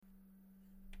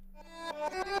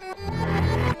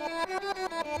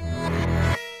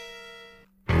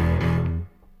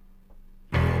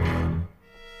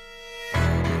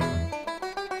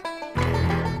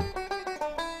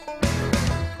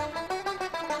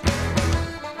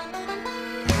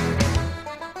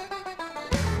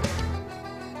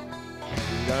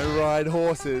ride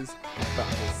horses, but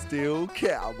we're still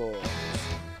cowboys.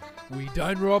 We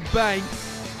don't rob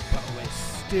banks, but we're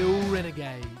still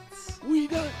renegades. We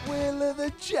don't wear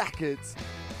leather jackets,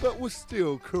 but we're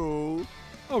still cool.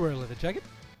 I'll wear a leather jacket.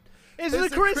 It's It's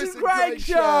the Chris and Craig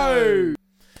Show.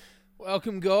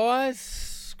 Welcome,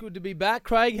 guys. Good to be back.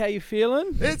 Craig, how you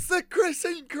feeling? It's the Chris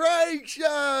and Craig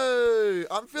Show.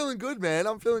 I'm feeling good, man.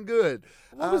 I'm feeling good.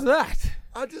 What was that?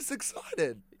 I'm just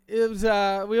excited. It was.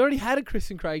 We already had a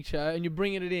Chris and Craig Show, and you're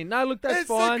bringing it in. No, look, that's it's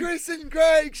fine. the Chris and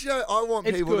Craig Show. I want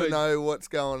It's people good. to know what's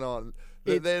going on.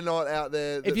 That they're not out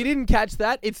there. If you didn't catch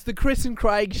that, it's the Chris and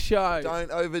Craig Show.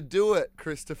 Don't overdo it,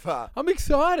 Christopher. I'm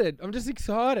excited. I'm just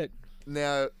excited.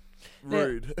 Now,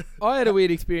 rude. I had a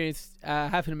weird experience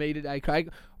happening to me today,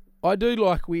 Craig. I do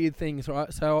like weird things,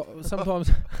 right? So sometimes,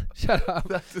 shut up.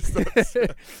 That's just not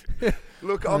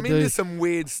Look, I'm into some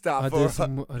weird stuff.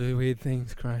 I do weird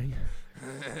things, Craig.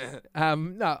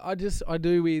 No, I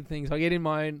do weird things. I get in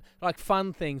my own like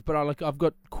fun things, but I've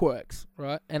got quirks,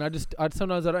 right? And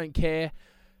sometimes I don't care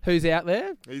who's out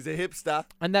there. He's a hipster.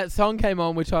 And that song came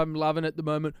on, which I'm loving at the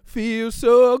moment. Feel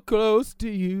so close to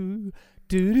you.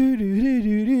 Yeah,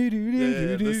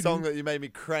 the song that you made me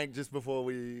crank just before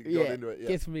we got into it. Yeah,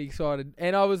 gets me excited.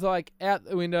 And I was like out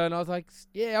the window, and I was like,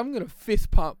 yeah, I'm gonna fist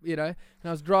pump, And I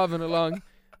was driving along,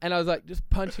 and I was like just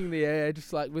punching the air,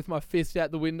 just like with my fist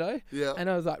out the window. Yeah. And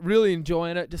I was like really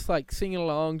enjoying it, just like singing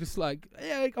along, just like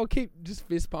I'll keep just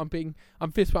fist pumping.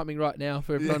 I'm fist pumping right now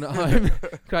for everyone at home.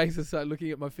 Craig's just like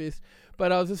looking at my fist,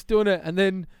 but I was just doing it, and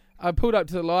then I pulled up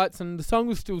to the lights, and the song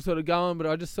was still sort of going, but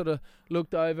I just sort of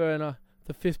looked over, and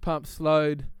the fist pump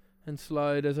slowed as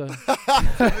I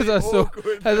saw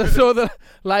the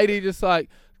lady just like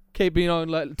keeping on,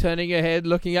 like turning her head,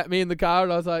 looking at me in the car,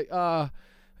 and I was like,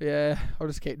 yeah, I'll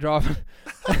just keep driving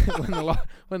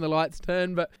when the lights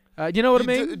turn. But you know what I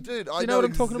mean, dude? I know what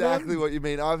I'm talking about. Exactly what you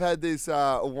mean. I've had this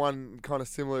one kind of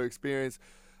similar experience.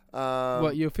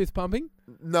 What, you were fist pumping?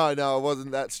 No, I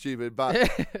wasn't that stupid. But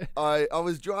I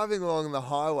was driving along the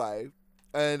highway.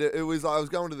 And I was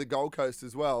going to the Gold Coast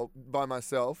as well by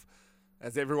myself,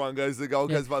 as everyone goes to the Gold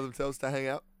Coast by themselves to hang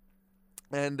out.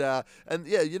 And yeah,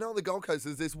 on the Gold Coast,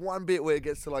 there's this one bit where it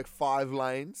gets to like 5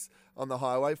 lanes on the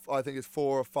highway. I think it's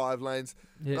 4 or 5 lanes.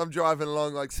 Yeah. I'm driving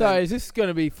along like. So is this going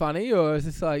to be funny, or is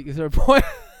this like, is there a point?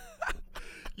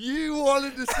 You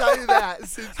wanted to say that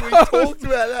since we talked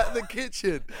about that in the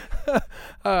kitchen. All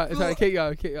right, sorry, keep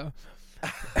going.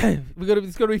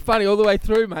 It's got to be funny all the way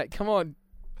through, mate. Come on.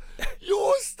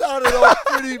 Yours started off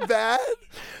pretty bad.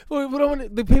 Well,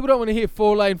 the people don't want to hear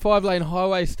 4-lane, 5-lane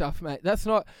highway stuff, mate. This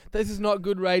is not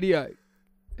good radio.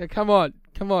 Yeah, come on.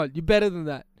 You're better than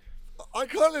that. I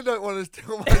kind of don't want to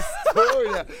tell my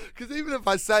story now, because even if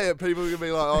I say it, people are going to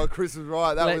be like, oh, Chris was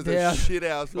right. That was a shit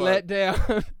house. Let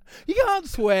down. You can't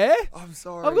swear. I'm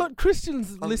sorry. I've got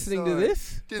Christians listening to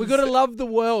this. We've got to love the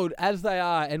world as they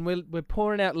are, and we're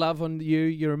pouring out love on you.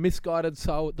 You're a misguided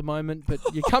soul at the moment, but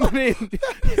you're coming in.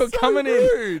 You're so coming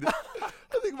rude. I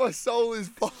think my soul is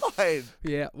fine.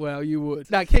 Yeah, well, you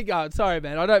would. No, keep going. Sorry,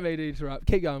 man. I don't mean to interrupt.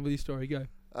 Keep going with your story. Go.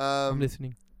 I'm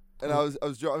listening. And I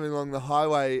was driving along the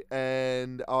highway,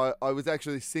 and I was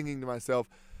actually singing to myself.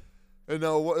 And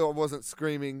no, I wasn't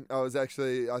screaming. I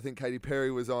think Katy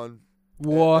Perry was on.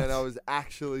 What? And I was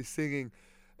actually singing.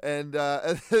 And you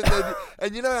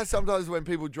know how sometimes when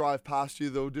people drive past you,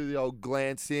 they'll do the old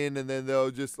glance in, and then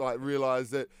they'll just like realize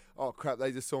that, oh crap,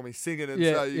 they just saw me singing, and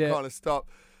so you kind of stop.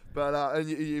 But and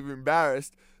you're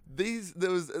embarrassed. There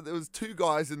was 2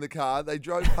 guys in the car. They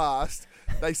drove past.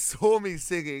 They saw me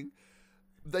singing.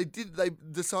 They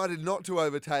decided not to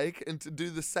overtake and to do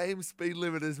the same speed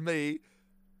limit as me,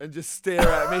 and just stare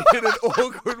at me in an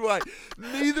awkward way.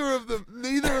 Neither of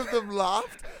them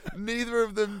laughed. Neither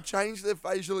of them changed their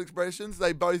facial expressions.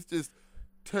 They both just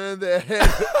turned their head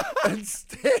and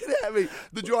stared at me.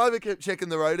 The driver kept checking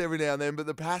the road every now and then, but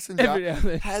the passenger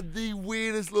had the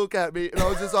weirdest look at me, and I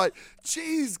was just like,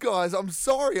 "Geez, guys, I'm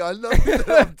sorry. I know that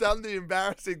I've done the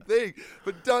embarrassing thing,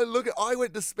 but don't look at." I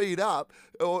went to speed up,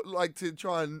 or like to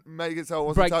try and make it so it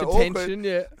wasn't break so the awkward. tension.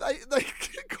 Yeah, they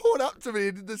caught up to me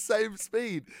and did the same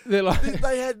speed. They're like,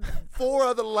 they had 4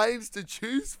 other lanes to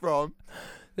choose from.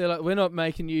 They're like, we're not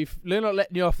letting you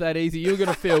off that easy. You're going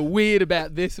to feel weird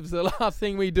about this. It was the last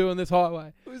thing we do on this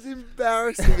highway. It was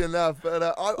embarrassing enough, but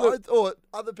I thought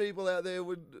other people out there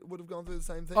would have gone through the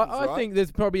same thing. I think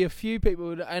there's probably a few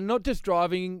people, and not just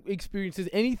driving experiences,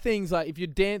 any things like if you're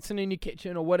dancing in your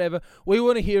kitchen or whatever, we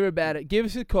want to hear about it. Give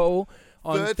us a call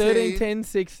on 13 10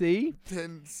 60.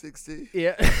 10 60.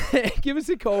 Yeah. Give us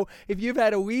a call if you've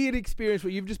had a weird experience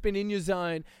where you've just been in your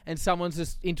zone and someone's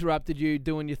just interrupted you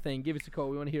doing your thing. Give us a call.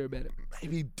 We want to hear about it.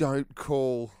 Maybe don't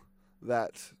call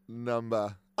that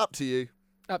number. Up to you.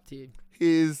 Up to you.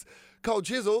 Here's Cold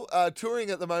Chisel, touring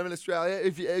at the moment, Australia.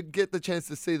 If you get the chance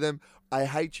to see them, I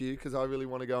hate you because I really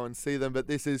want to go and see them. But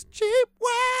this is Cheap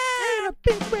Wine. A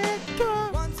big red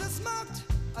car. Once I smoked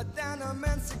a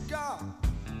Danaman cigar.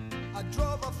 I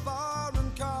drove a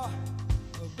foreign car.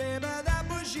 Oh, baby, that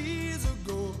was years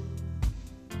ago.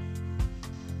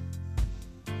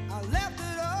 I left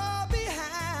it all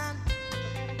behind.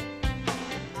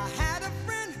 I had a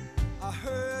friend, I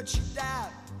heard she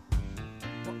died.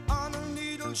 But on a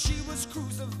needle she was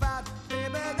crucified.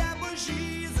 Baby, that was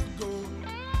years ago.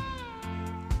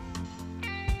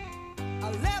 I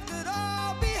left it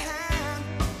all behind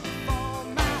for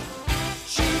my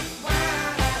cheap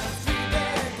wine and a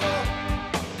 3-day go.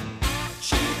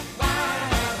 Cheap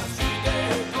wine and a 3-day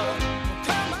go.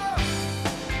 Come on,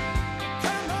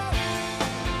 come on,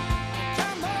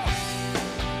 come on.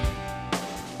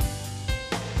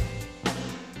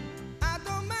 I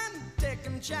don't mind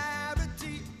taking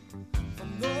charity from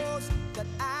those that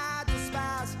I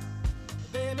despise.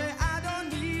 Baby, I don't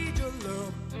need your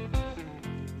love.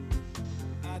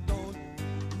 I don't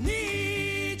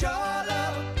need your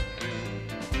love.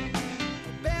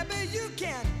 Baby, you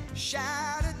can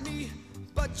shout at me,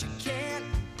 but you can't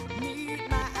meet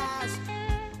my eyes.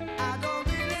 I don't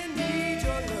really need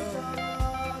your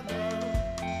love.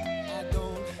 I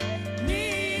don't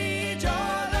need your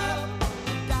love.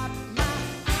 Got my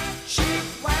cheap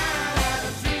wine and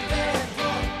a 3-day go.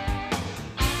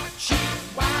 Cheap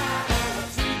wine and a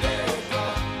 3-day go.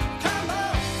 Come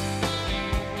on,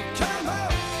 come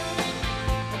on,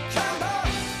 come on,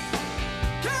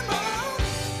 come on.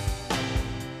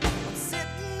 I'm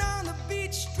sitting on the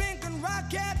beach drinking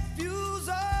rocket fuels,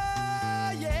 oh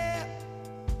yeah.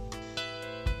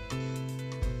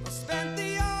 I spent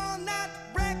the all night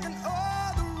breaking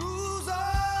all the rules, oh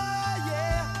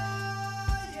yeah.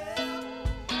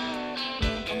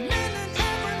 I'm mending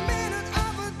every minute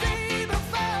of a day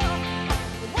before.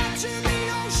 Watching the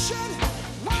ocean,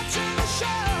 watching the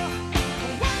shore,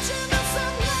 watching the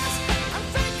sunrise. I'm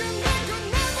thinking there could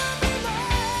never be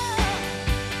more.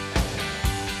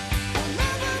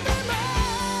 Never be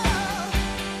more.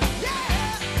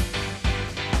 Yeah.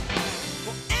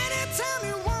 Well, anytime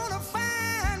you wanna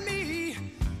find me,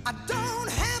 I don't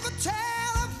have a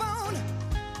telephone.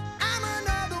 I'm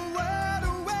another word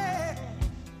away.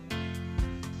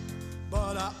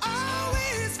 But I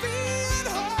always feel at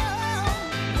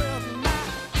home with my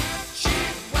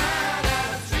cheap wine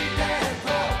and a 3-day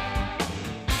go.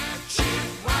 Cheap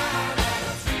wine and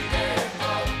a 3-day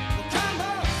go. Come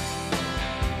on,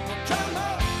 come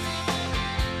on,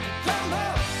 come on, come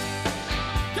on,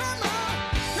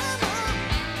 come on.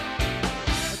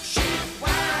 Cheap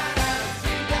wine and a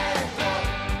 3-day go.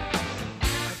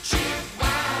 Cheap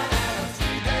wine and a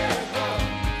 3-day go.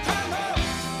 Come on,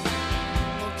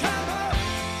 come on,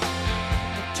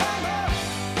 come on,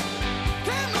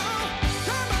 come on,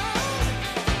 come on.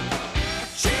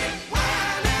 Cheap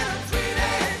wine and a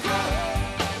 3-day go.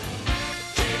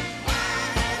 Cheap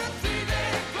wine and a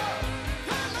 3-day go.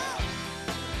 Come on,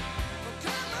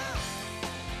 come on,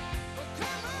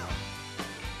 come on.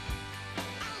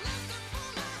 I left it for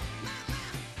my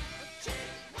cheap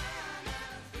wine and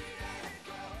a 3-day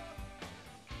go.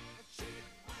 Cheap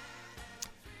wine.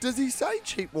 Does he say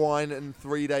cheap wine and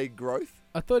 3-day growth?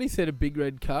 I thought he said a big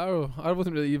red car, or I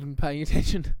wasn't really even paying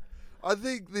attention. I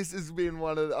think this has been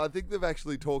I think they've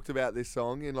actually talked about this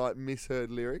song in like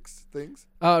misheard lyrics things.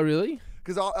 Oh, really?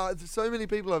 Because so many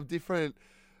people have different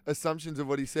assumptions of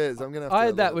what he says. I'm gonna have to I had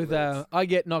look that at with the lyrics. I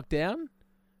get knocked down.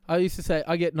 I used to say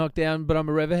I get knocked down, but I'm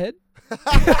a reverhead.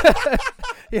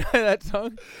 You know that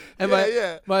song? And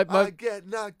yeah. my I get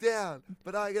knocked down,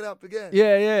 but I get up again.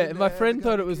 yeah. And my Never friend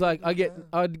thought gonna it was keep like me down.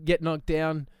 I'd get knocked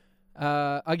down.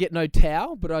 I get no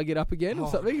towel, but I get up again or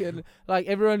Oh, something. And like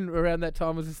everyone around that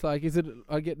time was just like, is it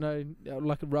I get no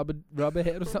like a rubber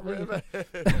head or something?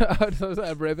 I was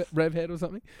like a rev head or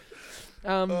something.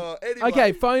 Anyway.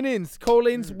 Okay, phone ins, call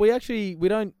ins. We're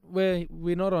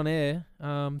not on air,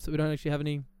 so we don't actually have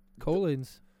any call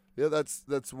ins. Yeah,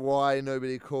 that's why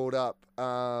nobody called up.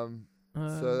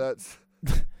 So that's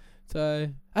So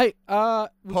hey,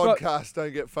 podcast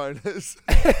don't get phoners.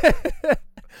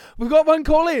 we've got one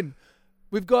call in.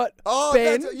 We've got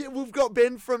Ben we've got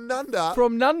Ben from Nunda.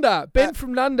 from Nunda. Ben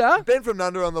from Nunda. Ben from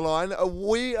Nunda on the line.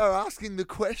 We are asking the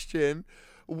question: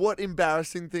 what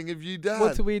embarrassing thing have you done?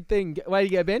 What's a weird thing? Way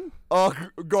to go, Ben. Oh,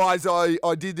 guys,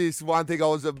 I did this one thing. I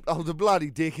was a bloody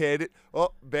dickhead. Oh,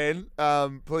 Ben,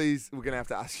 please, we're gonna have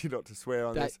to ask you not to swear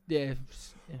on this. Yeah,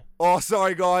 Oh,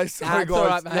 sorry guys. Sorry it's all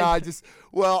guys. right, mate.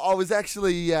 I was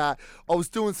actually I was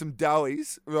doing some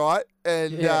doughies, right?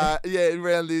 And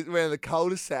around the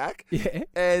cul-de-sac. Yeah.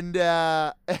 And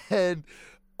I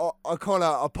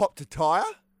popped a tyre.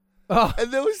 Oh.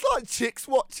 And there was like chicks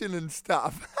watching and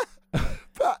stuff.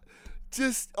 But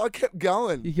I kept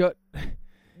going. You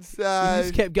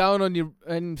just kept going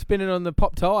and spinning on the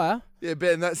pop tyre. Yeah,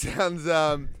 Ben, that sounds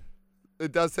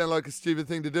it does sound like a stupid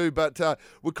thing to do, but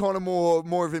we're kind of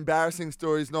more of embarrassing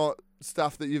stories, not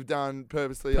stuff that you've done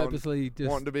purposely just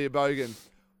wanting to be a bogan.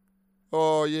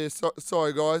 Oh yeah,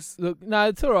 sorry guys. Look, no,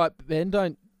 it's all right, Ben.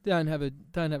 Don't have a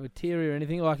teary or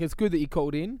anything. Like, it's good that you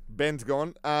called in. Ben's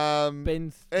gone.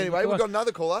 Anyway, we've got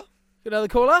another caller. Got another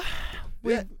caller?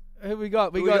 Yeah. Who we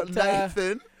got? We got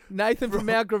Nathan. Nathan from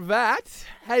Mount Gravatt.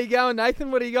 How you going,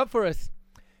 Nathan? What do you got for us?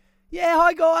 Yeah,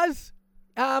 hi guys.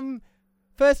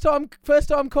 First time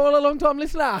caller, long time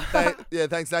listener.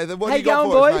 Thanks, Nathan. What How do you got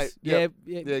going, for boys? us, mate?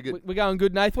 Yeah, good. We're going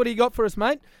good, Nathan. What do you got for us,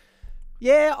 mate?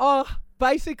 Yeah,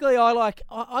 basically, I live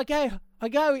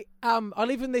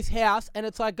in this house, and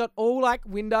it's like got all like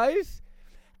windows.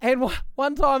 And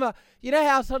one time, you know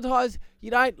how sometimes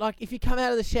you don't, like, if you come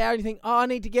out of the shower and you think, oh, I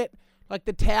need to get like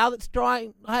the towel that's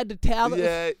drying. I had the towel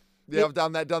that was, I've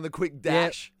done that. Done the quick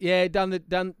dash. Yeah, done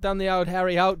the old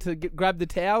Harry Holt to grab the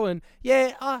towel, and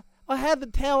I had the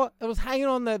towel. It was hanging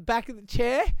on the back of the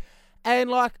chair, and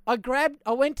like I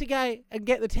went to go and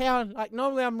get the towel. And, like,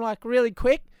 normally I'm like really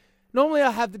quick. Normally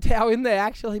I have the towel in there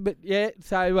actually, but yeah.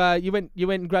 So you went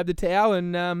and grabbed the towel,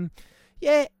 and I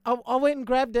went and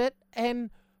grabbed it, and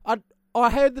I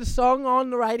heard the song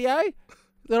on the radio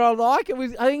that I like. It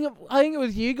was I think it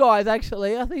was you guys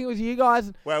actually. I think it was you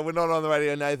guys. Well, we're not on the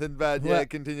radio, Nathan, but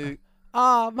continue.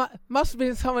 Must have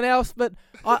been someone else, but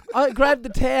I grabbed the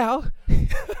towel.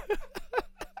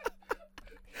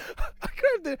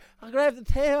 I grabbed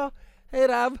the towel,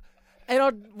 and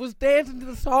I was dancing to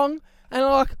the song, and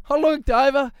like I looked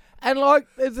over, and like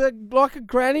there's a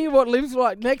granny what lives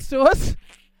like next to us,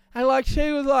 and like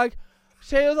she was like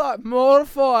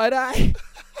mortified, eh?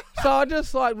 So I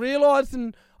just like realised,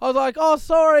 and I was like, oh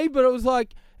sorry, but it was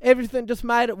like everything just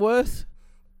made it worse.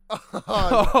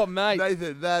 Oh, mate.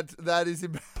 Nathan, that is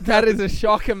embarrassing. That is a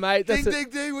shocker, mate. Ding,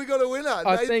 we got a winner.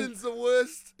 Nathan's the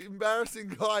worst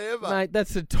embarrassing guy ever. Mate,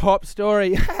 that's a top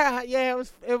story. Yeah,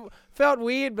 it felt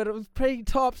weird, but it was pretty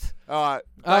tops. All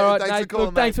right. Thanks for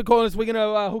calling, mate. Thanks for calling us. We're going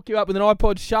to hook you up with an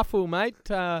iPod Shuffle, mate.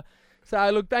 So,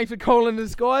 look, thanks for calling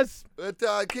us, guys. But,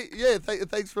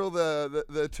 thanks for all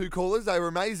the two callers. They were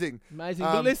amazing. Amazing.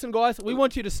 But listen, guys, we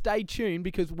want you to stay tuned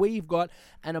because we've got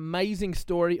an amazing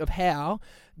story of how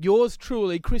yours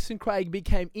truly, Chris and Craig,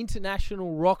 became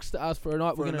international rock stars for a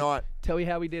night. We're going to tell you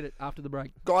how we did it after the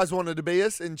break. Guys wanted to be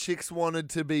us and chicks wanted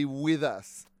to be with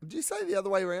us. Did you say the other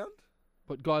way around?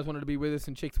 But guys wanted to be with us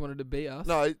and chicks wanted to be us?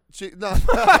 No.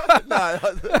 No.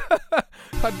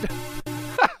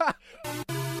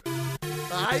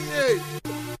 I hate you.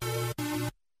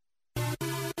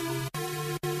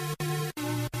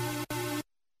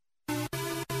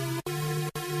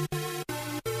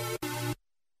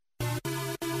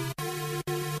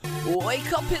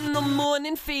 Wake up in the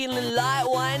morning feeling like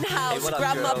Winehouse. Hey,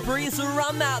 grab my breezer,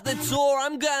 I'm out the door,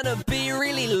 I'm gonna be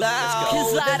really loud.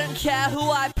 Cause I don't care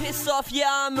who I piss off, yeah,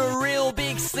 I'm a real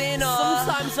big sinner.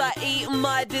 Sometimes I eat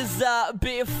my dessert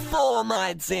before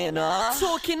my dinner.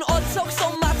 Talking odd socks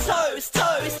on my toes,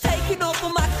 taking off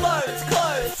all my clothes.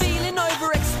 Feeling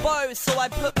overexposed, so I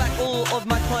put back all of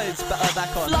my clothes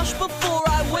back on. Flush before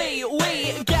I wee,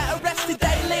 get arrested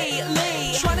daily.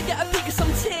 Trying to get a peek of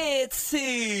some tits.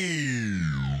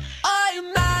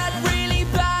 I'm mad, really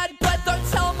bad, but don't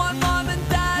tell my mom and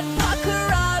dad.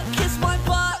 Pucker up, kiss my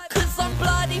butt, cause I'm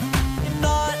bloody f***ing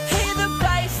not. Hear the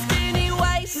bass, skinny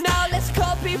waist, now let's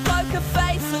copy poker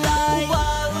face like.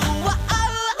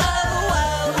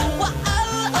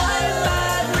 I'm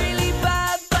mad, really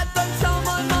bad, but don't tell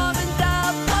my mom and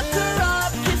dad. Pucker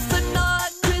up, kiss the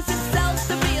nut, cause it sells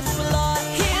to be a slut.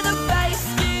 Hear the bass,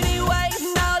 skinny waist,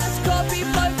 now let's copy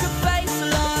poker face like.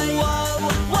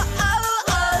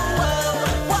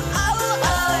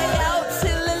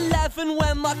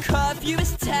 When my curfew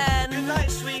is 10. Good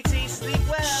night, sweetie, sleep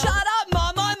well. Shut up,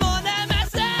 Mum, I'm on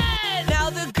MSN.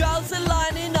 Now the girls are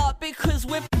lining up because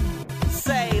we're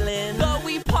sailing. But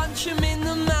we punch them in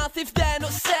the mouth if they're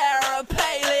not Sarah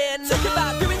Palin. Talk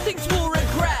about doing things we'll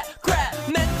regret.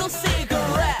 Menthol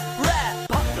cigarette,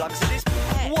 Butt plugs in his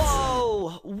pet.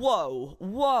 Whoa.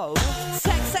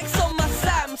 Sex on my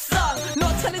Samsung.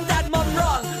 Not telling Dad Mum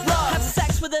wrong. Have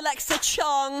sex with Alexa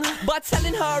Chung by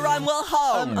telling her I'm well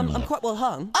hung. I'm quite well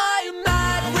hung. I'm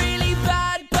mad, really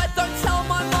bad, but don't tell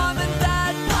my mom and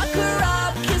dad. Pucker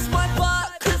up, kiss my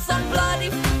butt.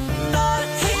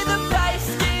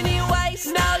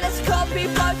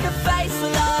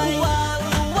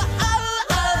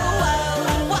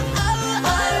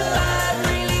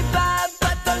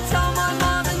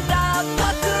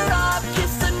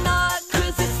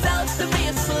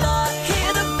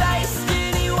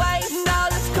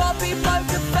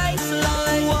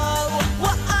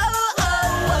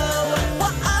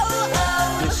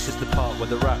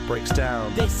 breaks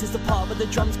down. This is the part where the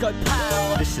drums go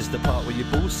pow. This is the part where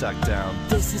your balls sag down.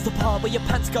 This is the part where your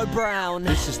pants go brown.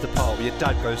 This is the part where your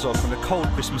dad goes off on a cold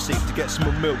Christmas Eve to get some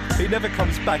more milk. He never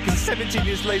comes back, and 17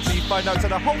 years later you find out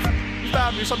that a whole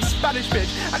family, some Spanish bitch,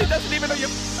 and he doesn't even know your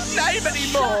name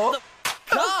anymore. Shut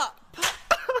the up.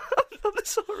 I'm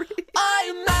sorry.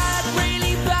 I'm mad,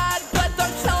 really bad, but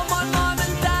don't tell my mom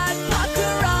and dad.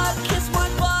 Pucker up, kiss my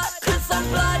butt, 'cause I'm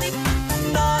bloody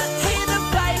nuts. Hear the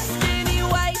bass, skinny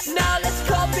waist, now let's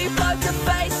copy poker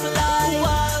face like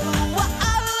whoa, whoa,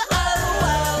 oh, oh,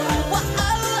 oh, whoa, oh,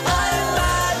 oh. I'm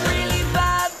mad, really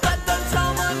bad, but don't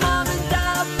tell my mom and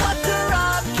dad. Pucker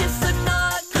up, kiss the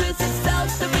nut, 'cause it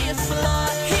sells to be a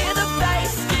slut. Hear the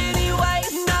bass, skinny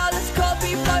waist, now let's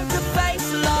copy poker face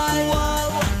like whoa,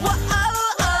 whoa, oh,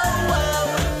 oh, whoa,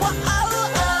 whoa, oh,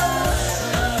 oh.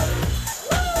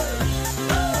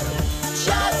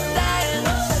 Just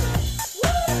dance,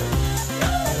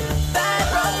 bad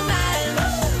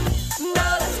romance.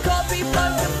 Now let's copy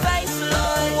poker face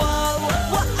like whoa,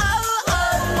 whoa, oh, oh,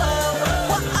 whoa,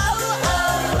 whoa, oh, oh.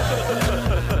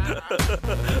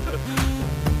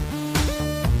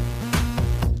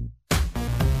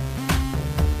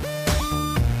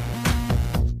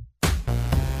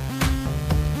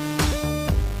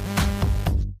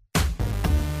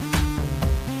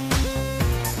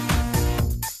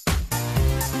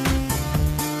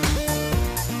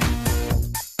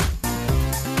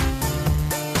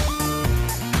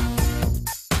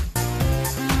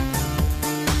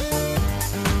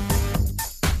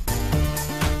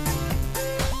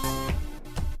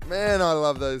 Man, I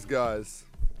love those guys.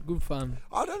 Good fun.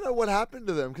 I don't know what happened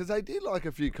to them because they did like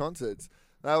a few concerts.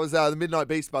 That was the Midnight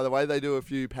Beast, by the way. They do a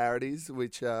few parodies,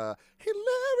 which are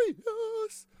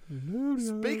hilarious.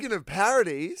 Speaking of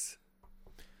parodies,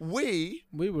 we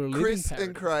We were a living Chris parody.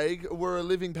 and Craig, were a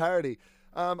living parody.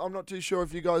 I'm not too sure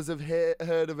if you guys have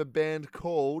heard of a band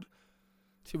called...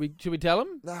 Should we tell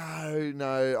them?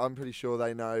 No, I'm pretty sure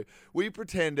they know. We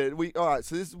pretended. All right,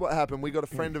 so this is what happened. We got a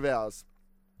friend of ours,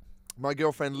 my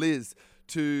girlfriend Liz,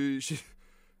 she's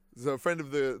a friend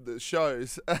of the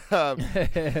show's.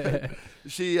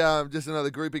 She just another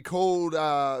groupie called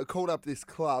up this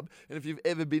club, and if you've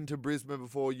ever been to Brisbane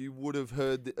before, you would have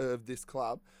heard of this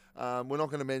club. We're not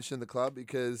going to mention the club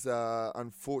because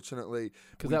unfortunately,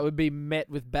 Because that would be met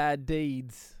with bad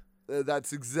deeds.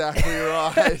 that's exactly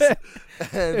right.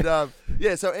 And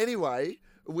so anyway,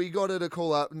 we got her to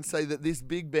call up and say that this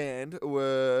big band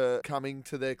were coming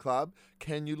to their club.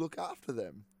 Can you look after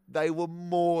them? They were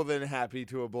more than happy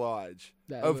to oblige.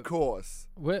 Of course.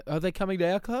 Are they coming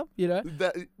to our club? You know,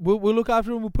 That, we'll look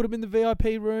after them. We'll put them in the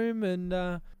VIP room, and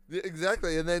yeah,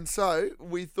 exactly. And then so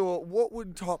we thought, what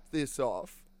would top this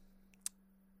off?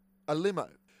 A limo.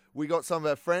 We got some of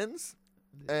our friends,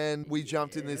 and we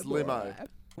jumped in this limo.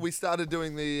 We started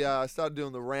doing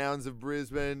the rounds of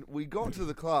Brisbane. We got to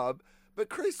the club, but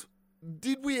Chris,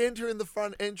 did we enter in the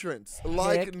front entrance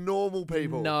like Heck normal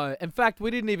people? No. In fact,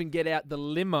 we didn't even get out the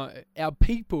limo. Our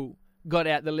people got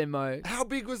out the limo. How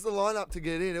big was the lineup to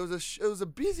get in? It was a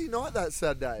busy night that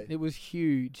Saturday. It was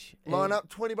huge. Line up,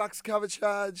 $20 cover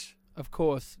charge. Of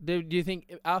course. Do you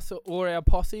think us or our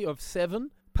posse of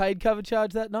 7 paid cover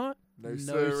charge that night? No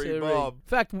siree, Bob. In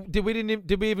fact, did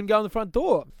we even go in the front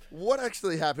door? What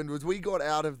actually happened was we got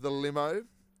out of the limo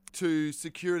to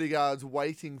security guards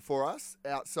waiting for us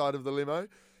outside of the limo,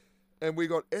 and we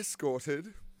got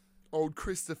escorted, old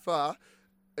Christopher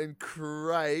and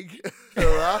Craig,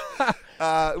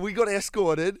 we got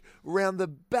escorted round the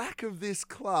back of this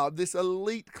club, this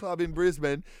elite club in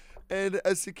Brisbane, and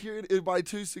by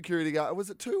 2 security guards. Was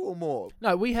it 2 or more?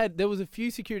 No, there was a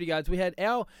few security guards. We had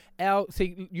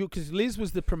because Liz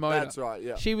was the promoter. That's right,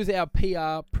 yeah. She was our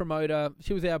PR promoter.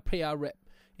 She was our PR rep.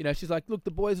 You know, she's like, look,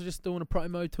 the boys are just doing a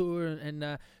promo tour.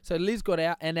 And so Liz got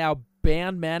out, and our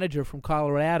band manager from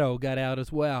Colorado got out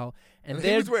as well. And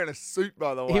he was wearing a suit,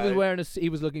 by the way. He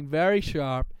was looking very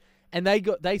sharp. And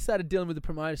they started dealing with the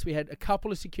promoters. We had a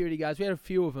couple of security guys. We had a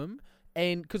few of them.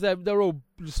 And because they're all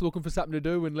just looking for something to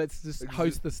do, and let's just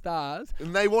host the stars.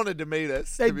 And they wanted to meet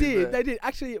us. They did.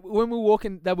 Actually, when we were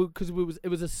walking, it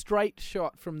was a straight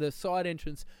shot from the side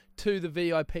entrance to the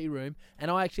VIP room, and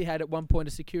I actually had at one point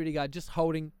a security guard just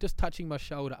touching my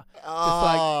shoulder, just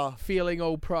like feeling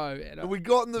all pro. And we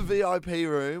got in the VIP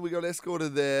room, we got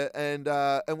escorted there, and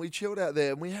we chilled out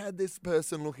there, and we had this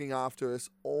person looking after us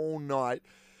all night.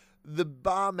 The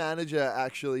bar manager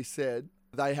actually said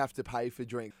they have to pay for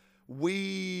drinks.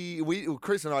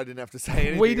 Chris and I didn't have to say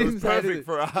anything. We didn't. It was perfect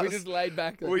for us. We just laid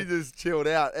back. We just chilled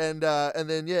out, and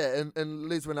then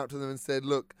Liz went up to them and said,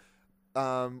 "Look,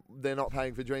 they're not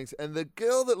paying for drinks." And the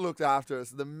girl that looked after us,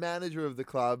 the manager of the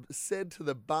club, said to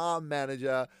the bar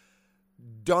manager,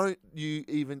 don't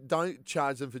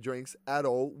charge them for drinks at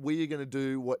all. We are going to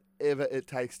do whatever it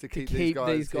takes to keep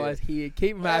these guys here.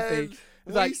 Keep them happy.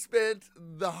 We spent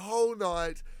the whole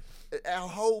night, our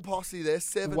whole posse there,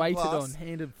 7 waited plus. on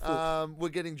hand and foot. We're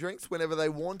getting drinks whenever they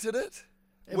wanted it.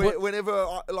 Whenever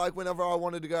I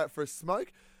wanted to go out for a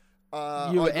smoke.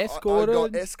 You were escorted? I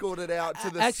got escorted out to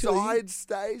the side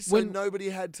stage, so nobody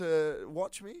had to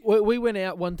watch me. We went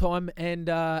out one time, and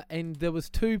there was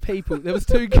 2 people. There was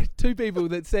two people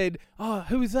that said, "Oh,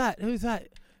 who is that? Who's that?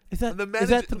 Is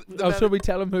that? Should we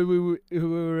tell them who we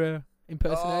were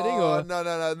impersonating?" Or?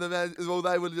 No. The manager,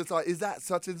 they were just like, "Is that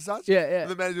such and such?" Yeah.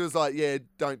 And the manager was like, "Yeah,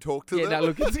 don't talk to them." Yeah, no,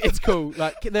 look, it's cool.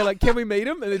 Like they're like, "Can we meet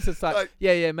him?" And it's just like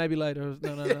yeah, maybe later.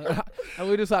 No. And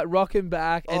we're just like rocking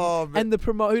back, and the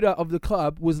promoter of the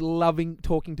club was loving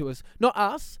talking to us, not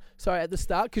us. Sorry, at the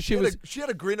start, because she had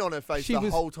a grin on her face the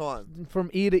whole time,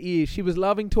 from ear to ear. She was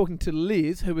loving talking to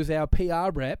Liz, who was our PR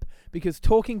rep, because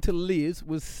talking to Liz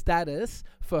was status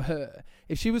for her.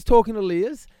 If she was talking to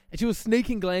Liz, and she was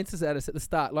sneaking glances at us at the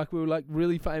start, like we were like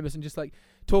really famous, and just like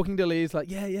talking to Liz, like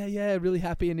yeah, really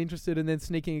happy and interested, and then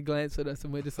sneaking a glance at us,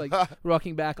 and we're just like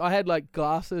rocking back. I had like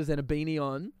glasses and a beanie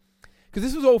on. Because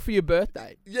this was all for your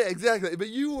birthday. Yeah, exactly. But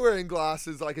you were wearing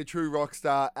glasses like a true rock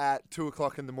star at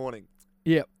 2:00 in the morning.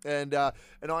 Yeah. And I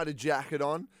had a jacket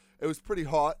on. It was pretty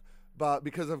hot, but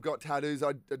because I've got tattoos,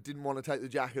 I didn't want to take the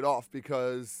jacket off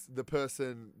because the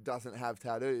person doesn't have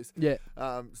tattoos. Yeah.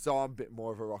 So I'm a bit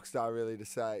more of a rock star, really, to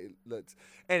say.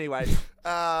 Anyway,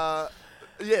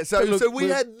 yeah. So we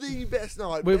had the best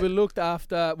night. We were looked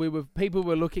after. People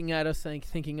were looking at us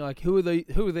thinking like, who are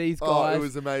these guys? Oh, it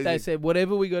was amazing. They said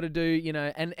whatever we got to do,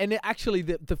 and actually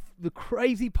the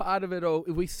crazy part of it all,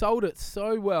 we sold it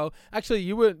so well. Actually,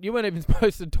 you weren't even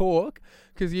supposed to talk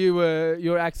because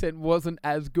your accent wasn't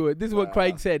as good. This is what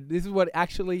Craig said. This is what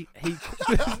actually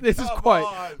this is quote.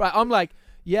 Right, I'm like,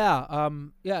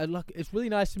 look, it's really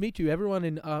nice to meet you. Everyone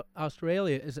in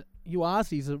Australia you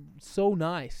Aussies are so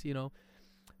nice,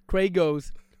 Craig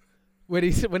goes, when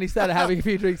he started having a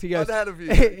few drinks, he goes,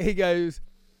 he goes,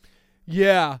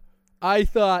 yeah, I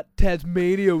thought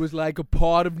Tasmania was like a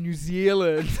part of New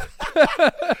Zealand.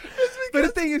 But the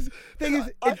thing is,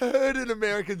 I heard an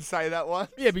American say that one.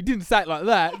 Yeah, but he didn't say it like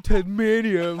that,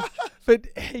 Tasmania. But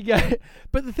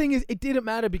the thing is, it didn't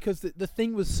matter because the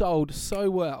thing was sold so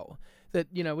well that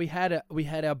we had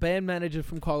our band manager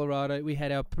from Colorado, we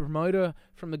had our promoter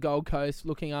from the Gold Coast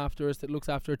looking after us that looks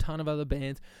after a ton of other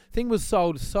bands. Thing was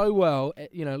sold so well,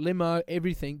 limo,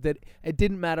 everything, that it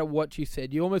didn't matter what you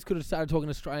said. You almost could have started talking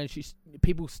Australian.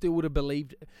 People still would have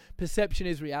believed it. Perception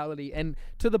is reality, and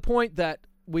to the point that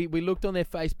we looked on their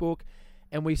Facebook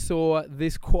and we saw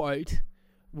this quote.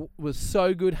 Was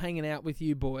so good hanging out with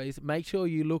you boys. Make sure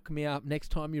you look me up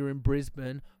next time you're in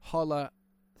Brisbane. Holla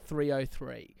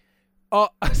 303. Oh,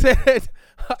 I said,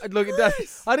 look, it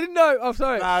does. I didn't know. I'm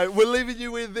sorry. No, we're leaving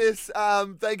you with this.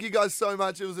 Thank you guys so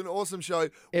much. It was an awesome show.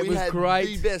 We was had great.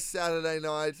 The best Saturday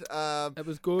night. It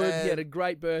was good. He had a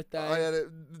great birthday. I had a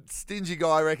stingy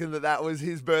guy reckon that was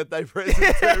his birthday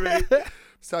present to me.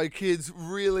 So, kids,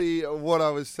 really, what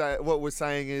we're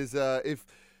saying is,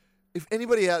 if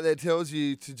anybody out there tells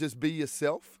you to just be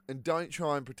yourself and don't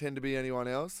try and pretend to be anyone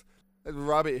else, that's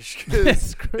rubbish.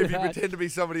 Because if you pretend to be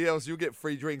somebody else, you'll get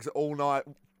free drinks all night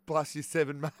plus your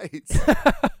 7 mates.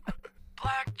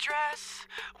 Black dress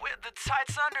with the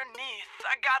tights underneath.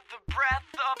 I got the breath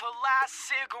of her last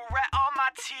cigarette on my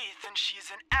teeth. And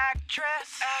she's an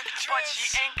actress, but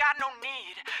she ain't got no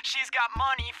need. She's got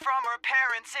money from her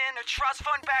parents in a trust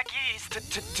fund back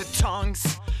east.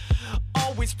 Tongues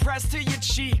always pressed to your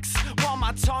cheeks, while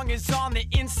my tongue is on the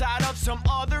inside of some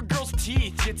other girl's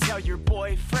teeth. You tell your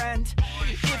boyfriend,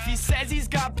 if he says he's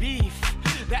got beef,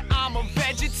 that I'm a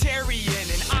vegetarian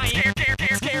and I ain't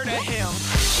scared of him.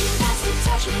 She wants to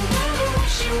touch me, woo.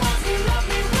 She wants to love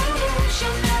me, woo.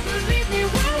 She'll never leave me,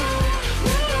 woo.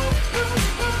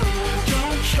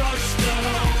 Don't trust her,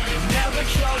 never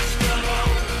trust her.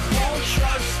 Won't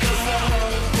trust her,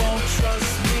 won't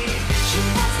trust me. She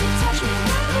wants to touch me,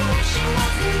 woo. She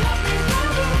wants to love me,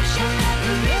 woo. She'll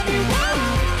never leave me, woo.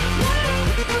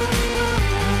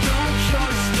 Don't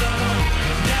trust her,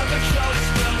 never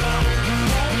trust her.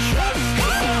 Won't trust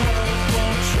her,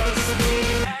 won't trust me.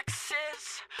 X's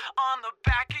on the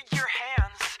back of your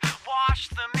hands. Wash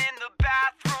them in the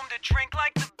bathroom to drink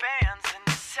like the bands. And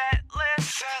the set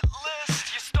list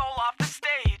you stole off the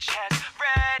stage has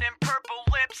red and purple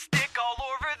lipstick all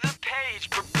over the page.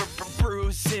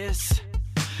 Bruises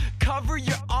cover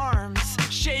your arms,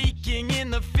 shaking in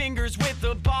the fingers with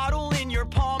a bottle in your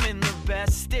palm. And the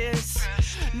best is,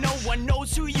 no one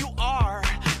knows who you are,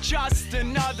 just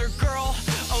another girl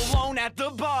alone at the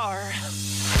bar.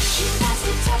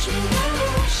 touch me,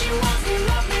 whoa. She wants to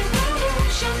love me, whoa.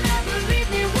 She'll never leave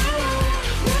me, whoa.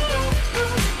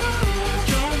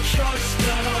 Don't trust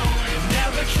her,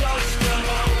 never trust her.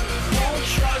 Won't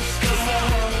trust her,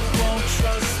 won't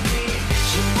trust me.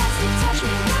 She wants to touch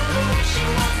me, whoa. She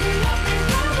wants to love me,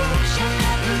 whoa. She'll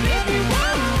never leave me,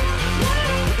 whoa.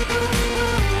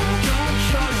 Don't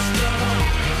trust her,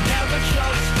 never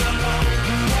trust her.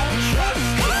 Won't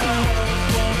trust her,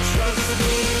 won't trust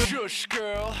me. Shush,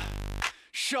 girl,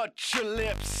 shut your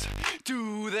lips.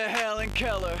 Do the Helen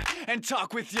Keller and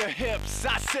talk with your hips.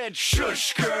 I said,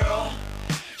 shush, girl,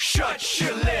 shut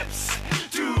your lips.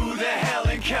 Do the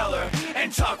Helen Keller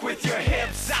and talk with your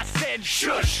hips. I said,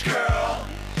 shush, girl,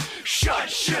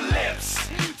 shut your lips.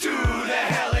 Do the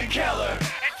Helen Keller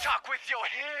and talk with your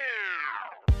hips.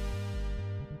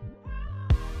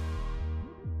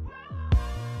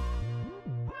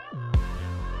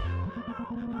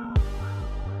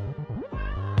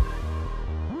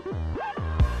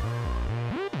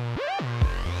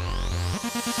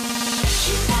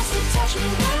 She wants to touch me,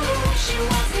 whoa. She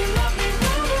wants to love me,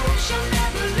 whoa. She'll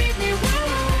never leave me,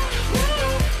 whoa.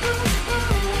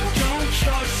 Don't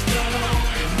trust her,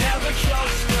 never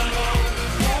trust her.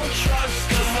 Won't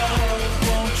trust her,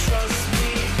 won't trust me.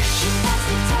 She wants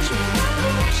to touch me,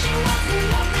 whoa. She wants to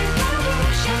love me, whoa.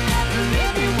 She'll never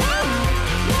leave me, whoa.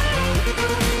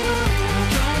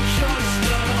 Don't trust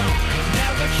her,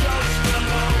 never trust her.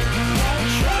 Won't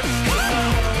trust her,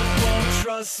 won't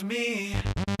trust me.